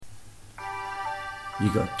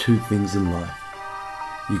you got two things in life.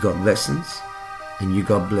 You got lessons and you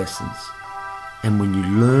got blessings. And when you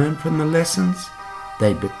learn from the lessons,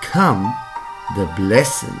 they become the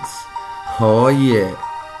blessings. Oh yeah.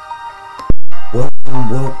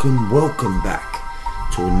 Welcome back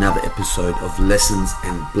to another episode of Lessons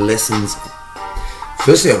and Blessings.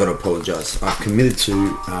 Firstly, I've got to apologize. I've committed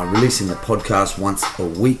to releasing the podcast once a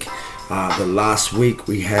week. The last week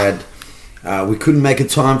we couldn't make a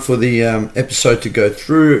time for the episode to go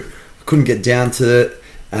through. I couldn't get down to it.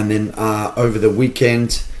 And then over the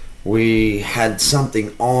weekend we had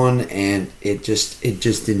something on and it just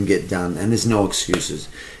didn't get done. And there's no excuses.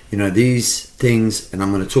 You know, these things, and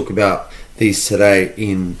I'm going to talk about these today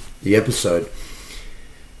in the episode.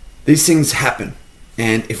 These things happen.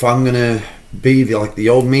 And if I'm going to be like the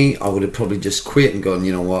old me, I would have probably just quit and gone,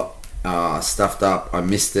 you know what, stuffed up, I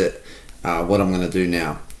missed it, what I'm going to do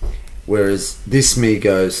now. Whereas this me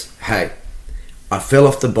goes, hey, I fell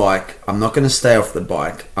off the bike, I'm not going to stay off the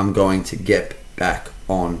bike, I'm going to get back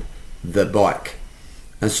on the bike.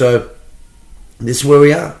 And so this is where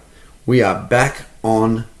we are back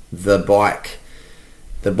on the bike.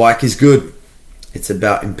 The bike is good. It's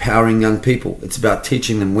about empowering young people. It's about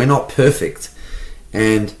teaching them we're not perfect.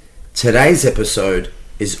 And today's episode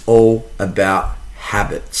is all about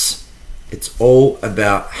habits. It's all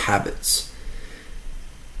about habits.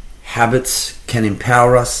 Habits can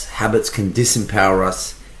empower us. Habits can disempower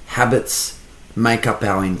us. Habits make up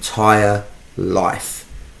our entire life.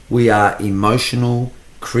 We are emotional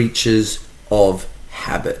creatures of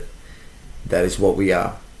habit. That is what we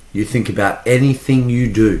are. You think about anything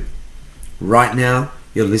you do. Right now,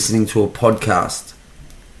 you're listening to a podcast.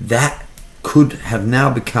 That could have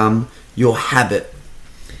now become your habit.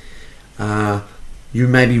 You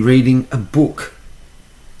may be reading a book.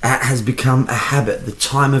 That has become a habit. The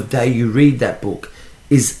time of day you read that book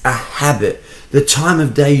is a habit. The time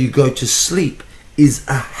of day you go to sleep is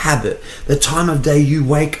a habit. The time of day you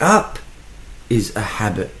wake up is a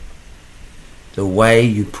habit. The way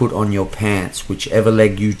you put on your pants, whichever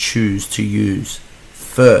leg you choose to use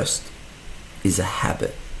first, is a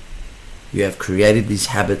habit. You have created these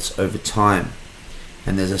habits over time.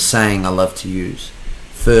 And there's a saying I love to use.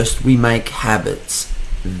 First we make habits,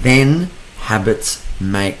 then habits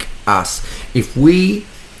make us. If we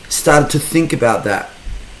started to think about that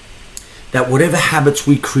whatever habits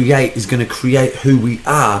we create is going to create who we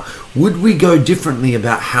are, would we go differently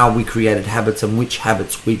about how we created habits and which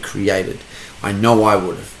habits we created? I know I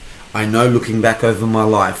would have. I know looking back over my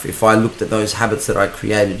life, if I looked at those habits that I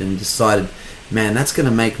created and decided, man, that's going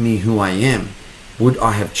to make me who I am, would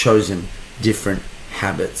I have chosen different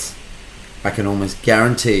habits? I can almost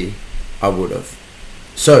guarantee I would have.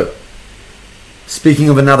 So, speaking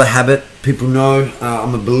of another habit, people know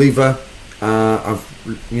I'm a believer. I've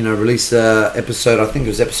released an episode, I think it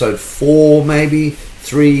was episode 4 maybe,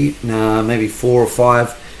 3, maybe 4 or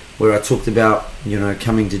 5, where I talked about,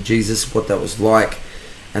 coming to Jesus, what that was like.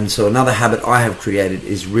 And so another habit I have created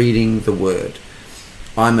is reading the Word.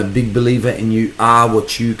 I'm a big believer in you are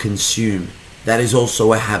what you consume. That is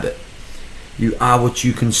also a habit. You are what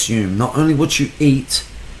you consume. Not only what you eat,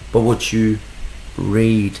 but what you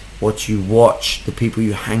read, what you watch, the people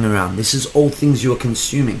you hang around. This is all things you are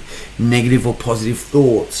consuming. Negative or positive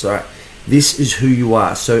thoughts. Right? This is who you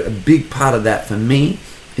are. So a big part of that for me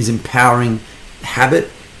is empowering habit,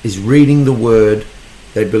 is reading the Word.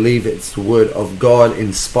 They believe it's the Word of God,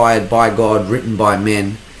 inspired by God, written by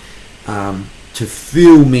men, to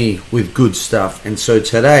fill me with good stuff. And so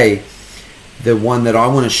today, the one that I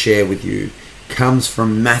want to share with you comes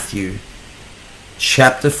from Matthew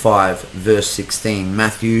chapter 5 verse 16.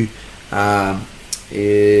 Matthew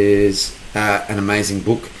is an amazing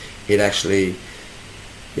book. It actually,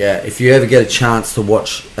 if you ever get a chance to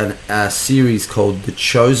watch a series called The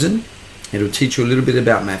Chosen, it'll teach you a little bit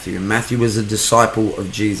about Matthew. Matthew was a disciple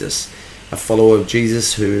of Jesus, a follower of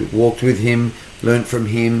Jesus who walked with him, learned from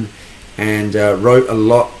him, and wrote a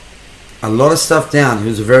lot of stuff down. He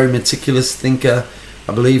was a very meticulous thinker.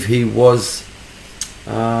 I believe he was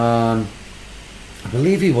a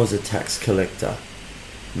tax collector,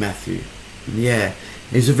 Matthew. Yeah,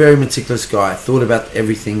 he's a very meticulous guy. Thought about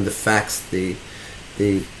everything, the facts, the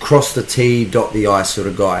cross the T, dot the I sort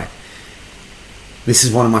of guy. This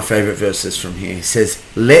is one of my favorite verses from here. He says,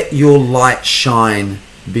 "Let your light shine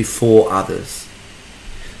before others,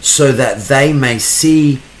 so that they may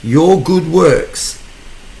see your good works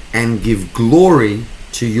and give glory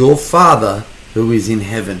to your Father who is in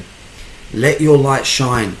heaven." Let your light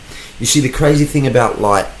shine. You see, the crazy thing about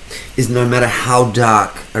light is no matter how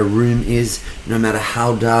dark a room is, no matter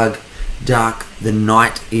how dark the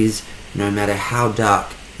night is, no matter how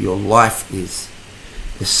dark your life is,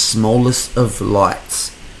 The smallest of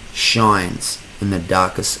lights shines in the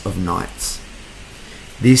darkest of nights.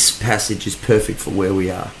 This passage is perfect for where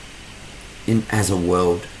we are as a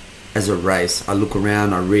world, as a race. I look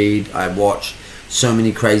around, I read, I watch. So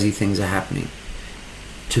many crazy things are happening.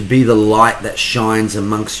 To be the light that shines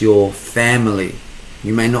amongst your family.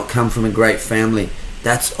 You may not come from a great family.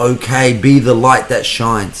 That's okay. Be the light that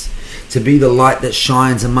shines. To be the light that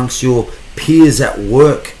shines amongst your peers at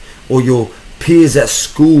work, or your peers at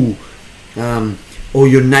school, or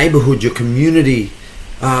your neighborhood, your community,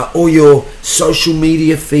 or your social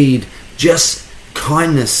media feed. Just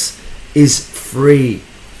kindness is free.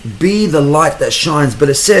 Be the light that shines. But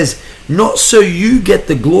it says, not so you get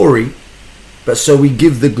the glory, but so we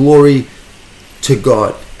give the glory to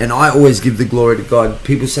God. And I always give the glory to God.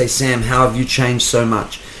 People say, Sam, how have you changed so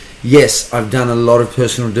much? Yes, I've done a lot of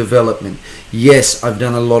personal development. Yes, I've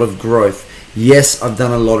done a lot of growth. Yes, I've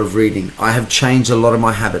done a lot of reading. I have changed a lot of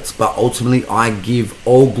my habits, but ultimately I give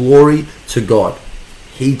all glory to God.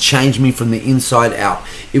 He changed me from the inside out.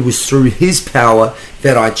 It was through His power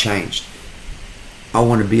that I changed. I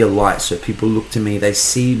want to be a light so people look to me, they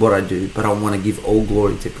see what I do, but I want to give all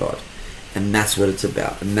glory to God. And that's what it's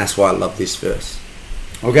about. And that's why I love this verse.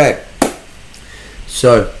 Okay.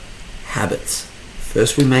 So, habits.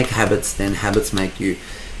 First we make habits, then habits make you.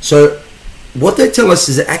 So, what they tell us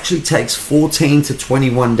is it actually takes 14 to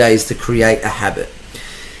 21 days to create a habit.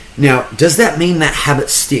 Now, does that mean that habit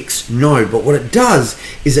sticks? No, but what it does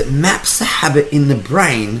is it maps the habit in the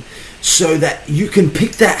brain so that you can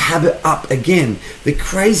pick that habit up again. The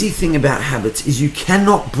crazy thing about habits is you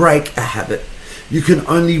cannot break a habit. You can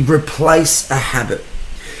only replace a habit.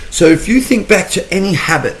 So if you think back to any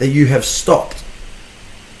habit that you have stopped,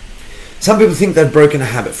 some people think they've broken a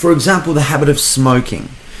habit. For example, the habit of smoking.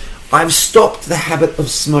 I've stopped the habit of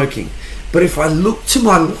smoking. But if I look to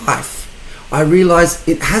my life, I realize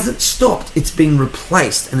it hasn't stopped. It's been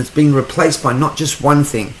replaced. And it's been replaced by not just one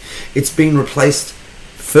thing. It's been replaced,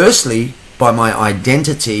 firstly, by my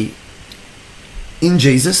identity in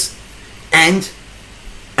Jesus and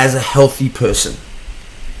as a healthy person.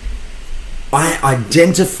 I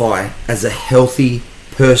identify as a healthy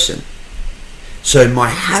person. So my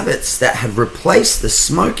habits that have replaced the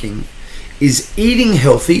smoking is eating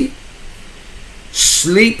healthy,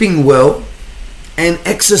 sleeping well, and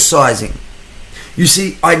exercising. You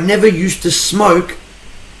see, I never used to smoke.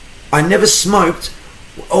 I never smoked.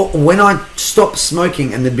 When I stopped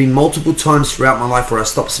smoking, and there'd been multiple times throughout my life where I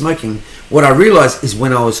stopped smoking, what I realized is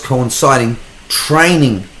when I was coinciding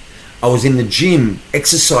training, I was in the gym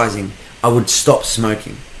exercising, I would stop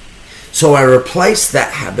smoking. So I replaced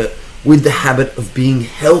that habit with the habit of being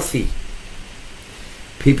healthy.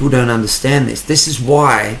 People don't understand this. This is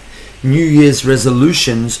why New Year's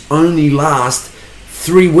resolutions only last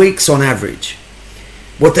 3 weeks on average.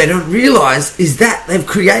 What they don't realize is that they've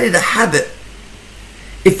created a habit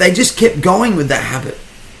if they just kept going with that habit.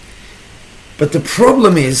 But the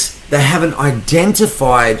problem is they haven't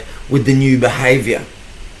identified with the new behavior.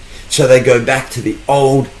 So they go back to the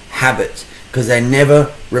old habit because they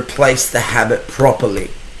never replaced the habit properly.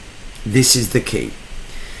 This is the key.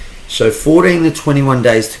 So 14 to 21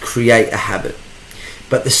 days to create a habit.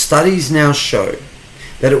 But the studies now show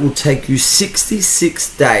that it will take you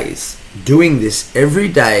 66 days doing this every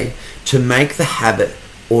day to make the habit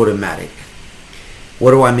automatic.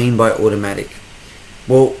 What do I mean by automatic?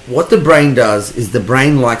 Well, what the brain does is the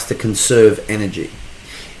brain likes to conserve energy.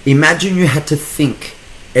 Imagine you had to think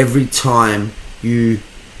every time you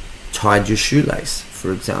tied your shoelace,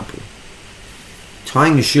 for example.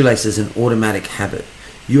 Tying your shoelace is an automatic habit.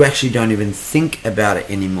 You actually don't even think about it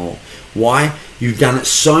anymore. Why? You've done it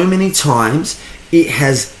so many times, it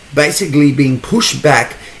has basically been pushed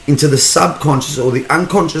back into the subconscious or the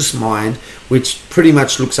unconscious mind, which pretty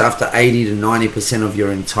much looks after 80 to 90% of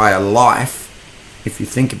your entire life. If you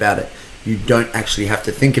think about it, you don't actually have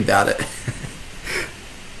to think about it.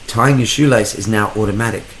 Tying your shoelace is now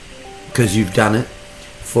automatic because you've done it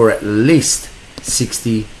for at least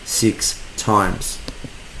 66 times.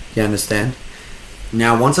 You understand?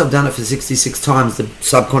 Now, once I've done it for 66 times, the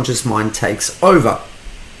subconscious mind takes over.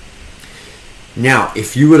 Now,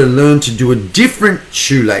 if you were to learn to do a different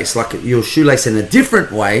shoelace, like your shoelace in a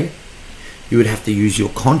different way, you would have to use your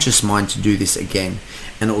conscious mind to do this again.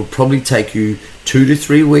 And it would probably take you 2 to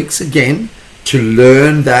 3 weeks again to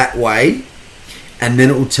learn that way. And then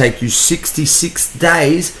it will take you 66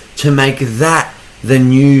 days to make that the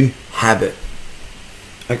new habit.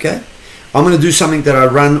 Okay? I'm going to do something that I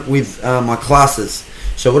run with my classes.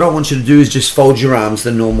 So what I want you to do is just fold your arms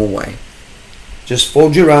the normal way. Just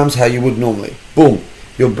fold your arms how you would normally. Boom.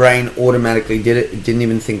 Your brain automatically did it. It didn't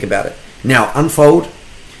even think about it. Now unfold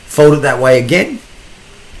Fold it that way again.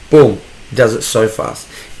 Boom. Does it so fast.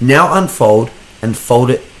 Now unfold and fold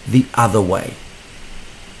it the other way.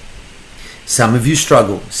 Some of you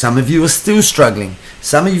struggle. Some of you are still struggling.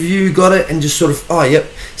 Some of you got it and just sort of, oh, yep.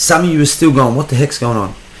 Some of you are still going, what the heck's going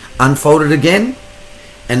on? Unfold it again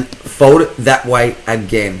and fold it that way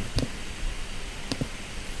again.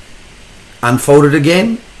 Unfold it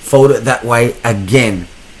again, fold it that way again.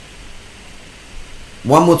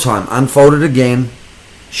 One more time. Unfold it again,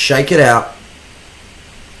 shake it out.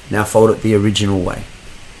 Now fold it the original way.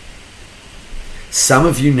 Some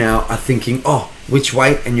of you now are thinking, oh, which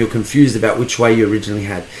way? And you're confused about which way you originally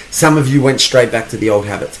had. Some of you went straight back to the old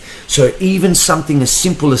habits. So even something as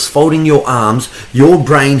simple as folding your arms, your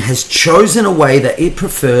brain has chosen a way that it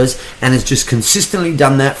prefers and has just consistently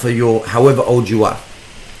done that for your however old you are.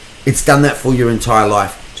 It's done that for your entire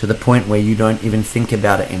life to the point where you don't even think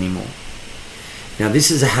about it anymore. Now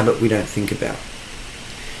this is a habit we don't think about.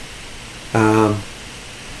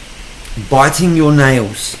 Biting your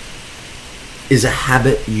nails is a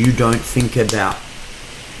habit you don't think about.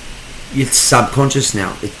 It's subconscious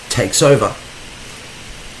now. It takes over.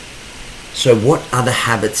 So what other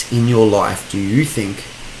habits in your life do you think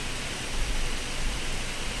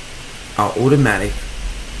are automatic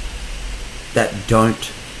that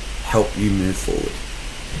don't help you move forward,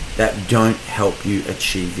 that don't help you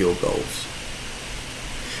achieve your goals?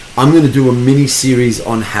 I'm going to do a mini series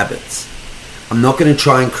on habits. I'm not going to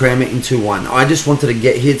try and cram it into one. I just wanted to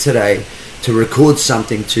get here today to record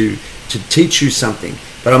something, to teach you something.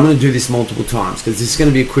 But I'm going to do this multiple times because this is going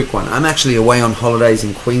to be a quick one. I'm actually away on holidays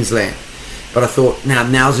in Queensland. But I thought,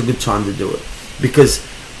 now's a good time to do it. Because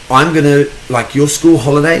I'm going to, like your school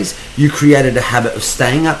holidays, you created a habit of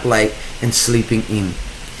staying up late and sleeping in.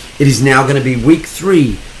 It is now going to be week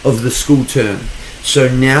 3 of the school term. So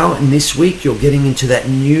now in this week, you're getting into that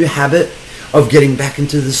new habit of getting back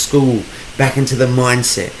into the school, back into the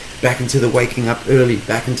mindset, back into the waking up early,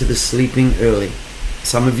 back into the sleeping early.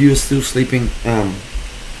 Some of you are still sleeping,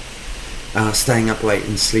 staying up late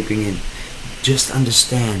and sleeping in. Just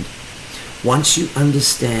understand. Once you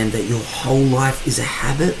understand that your whole life is a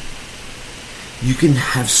habit, you can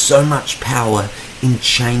have so much power in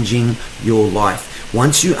changing your life.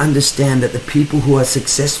 Once you understand that the people who are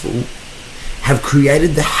successful have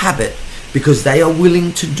created the habit because they are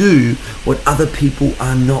willing to do what other people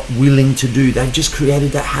are not willing to do. They've just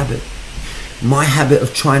created that habit. My habit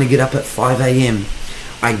of trying to get up at 5 a.m.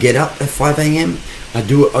 I get up at 5 a.m., I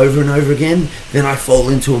do it over and over again, then I fall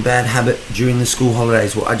into a bad habit during the school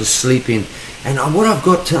holidays where I just sleep in. And what I've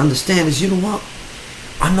got to understand is, you know what?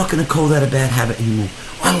 I'm not going to call that a bad habit anymore.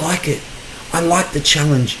 I like it. I like the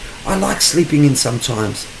challenge. I like sleeping in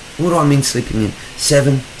sometimes. What do I mean sleeping in?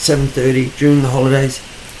 7:30 during the holidays?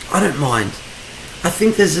 I don't mind. I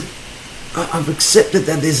think I've accepted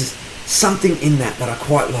that there's something in that I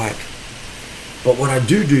quite like. But what I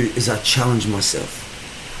do is I challenge myself.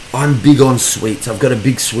 I'm big on sweets. I've got a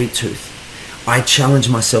big sweet tooth. I challenge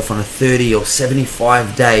myself on a 30 or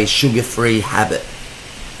 75 day sugar-free habit.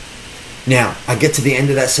 Now, I get to the end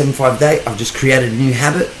of that 75 day, I've just created a new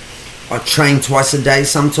habit. I train twice a day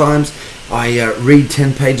sometimes. I read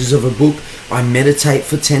 10 pages of a book. I meditate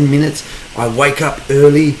for 10 minutes. I wake up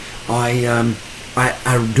early.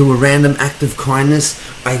 I do a random act of kindness.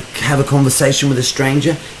 I have a conversation with a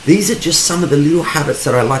stranger. These are just some of the little habits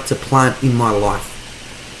that I like to plant in my life.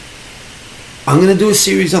 I'm going to do a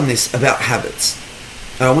series on this about habits.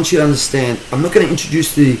 And I want you to understand, I'm not going to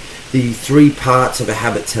introduce the 3 parts of a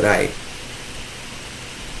habit today.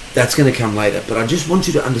 That's going to come later. But I just want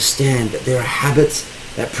you to understand that there are habits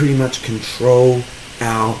that pretty much control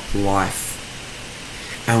our life.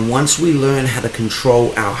 And once we learn how to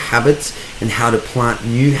control our habits and how to plant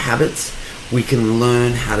new habits, we can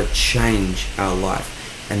learn how to change our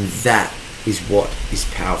life. And that is what is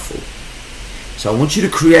powerful. So I want you to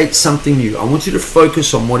create something new. I want you to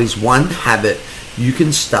focus on what is one habit you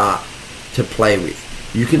can start to play with.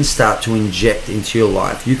 You can start to inject into your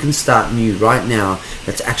life. You can start new right now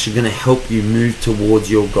that's actually going to help you move towards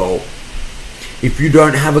your goal. If you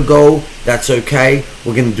don't have a goal, that's okay.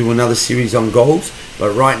 We're going to do another series on goals.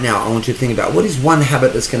 But right now, I want you to think about what is one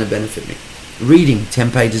habit that's going to benefit me. Reading 10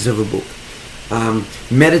 pages of a book.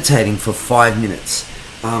 Meditating for 5 minutes.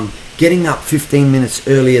 Getting up 15 minutes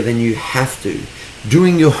earlier than you have to.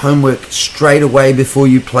 Doing your homework straight away before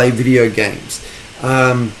you play video games.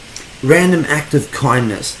 Random act of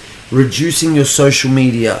kindness. Reducing your social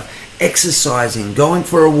media. Exercising, going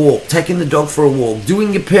for a walk, taking the dog for a walk,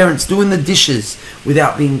 doing your parents, doing the dishes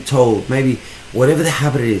without being told. Maybe whatever the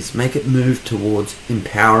habit is, make it move towards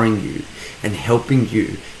empowering you and helping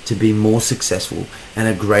you to be more successful and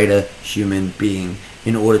a greater human being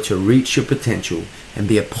in order to reach your potential and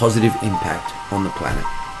be a positive impact on the planet.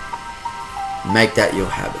 Make that your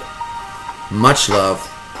habit. Much love,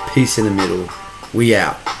 peace in the middle. We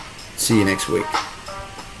out. See you next week.